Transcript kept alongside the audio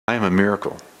I am a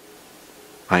miracle.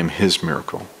 I am His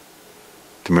miracle.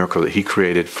 The miracle that He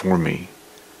created for me,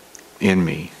 in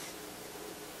me.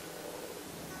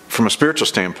 From a spiritual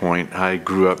standpoint, I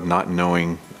grew up not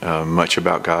knowing much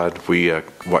about God. We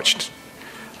watched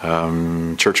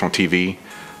church on TV.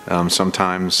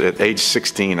 Sometimes at age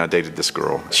 16, I dated this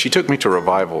girl. She took me to a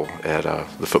revival at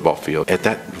the football field. At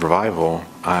that revival,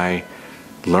 I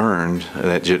learned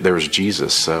that there was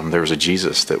Jesus. There was a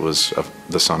Jesus that was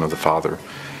the Son of the Father,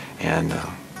 and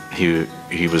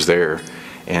he was there.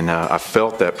 And I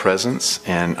felt that presence,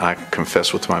 and I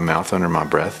confessed with my mouth under my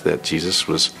breath that Jesus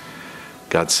was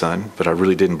God's Son, but I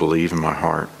really didn't believe in my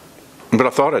heart. But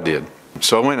I thought I did.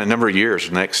 So I went a number of years,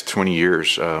 the next 20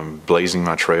 years, blazing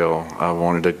my trail. I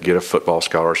wanted to get a football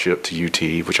scholarship to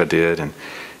UT, which I did, and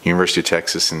University of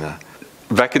Texas. And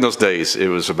back in those days, it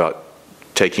was about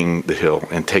taking the hill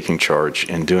and taking charge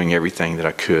and doing everything that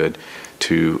I could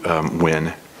to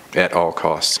win at all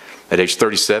costs. At age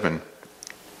 37,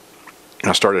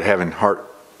 I started having heart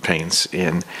pains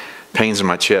and pains in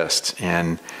my chest,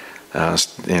 and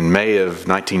in May of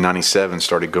 1997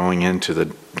 started going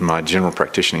into my general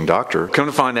practicing doctor. Come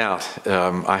to find out,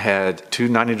 I had two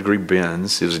 90-degree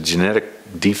bends. It was a genetic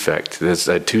defect. There's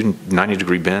two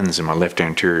 90-degree bends in my left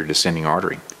anterior descending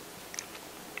artery.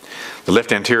 The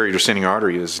left anterior descending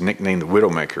artery is nicknamed the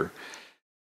Widowmaker,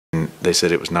 and they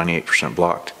said it was 98%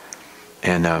 blocked.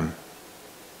 And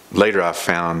later I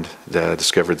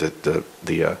discovered that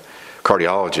the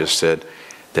cardiologist said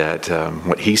that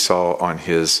what he saw on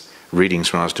his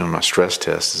readings when I was doing my stress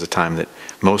test is a time that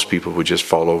most people would just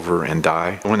fall over and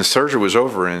die. When the surgery was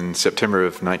over in September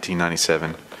of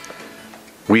 1997,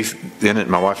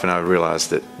 my wife and I realized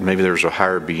that maybe there was a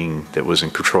higher being that was in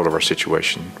control of our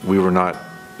situation. We were not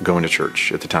going to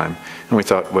church at the time, and we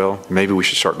thought, well, maybe we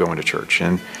should start going to church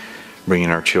and bringing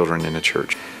our children into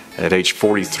church. At age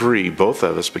 43, both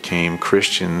of us became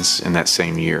Christians in that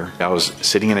same year. I was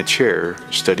sitting in a chair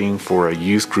studying for a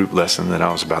youth group lesson that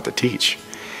I was about to teach.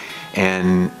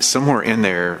 And somewhere in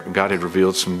there, God had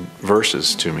revealed some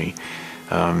verses to me.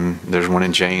 There's one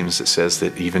in James that says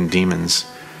that even demons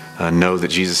know that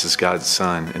Jesus is God's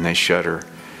Son, and they shudder.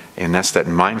 And that's that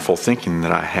mindful thinking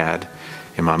that I had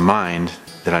in my mind,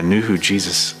 that I knew who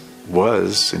Jesus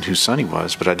was and whose Son He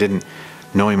was, but I didn't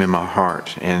know Him in my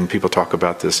heart. And people talk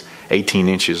about this 18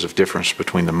 inches of difference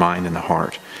between the mind and the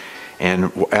heart.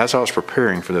 And as I was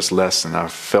preparing for this lesson, I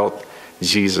felt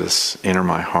Jesus enter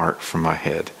my heart from my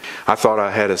head. I thought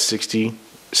I had a 60,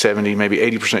 70, maybe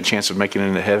 80% chance of making it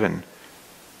into heaven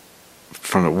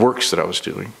from the works that I was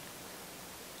doing.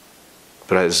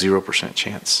 But I had a 0%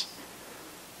 chance.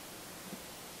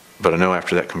 But I know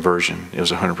after that conversion, it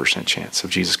was a 100% chance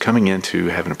of Jesus coming into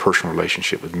having a personal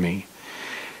relationship with me.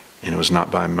 And it was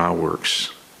not by my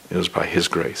works. It was by His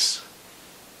grace.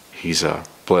 He's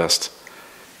blessed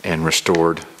and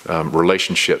restored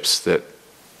relationships that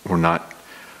were not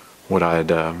what I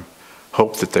had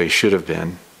hoped that they should have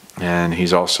been. And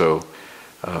He's also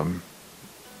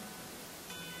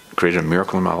created a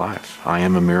miracle in my life. I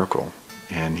am a miracle.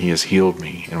 And He has healed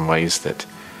me in ways that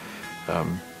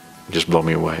just blow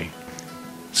me away.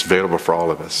 It's available for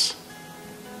all of us.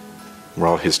 We're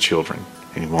all His children,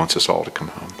 and He wants us all to come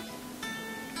home.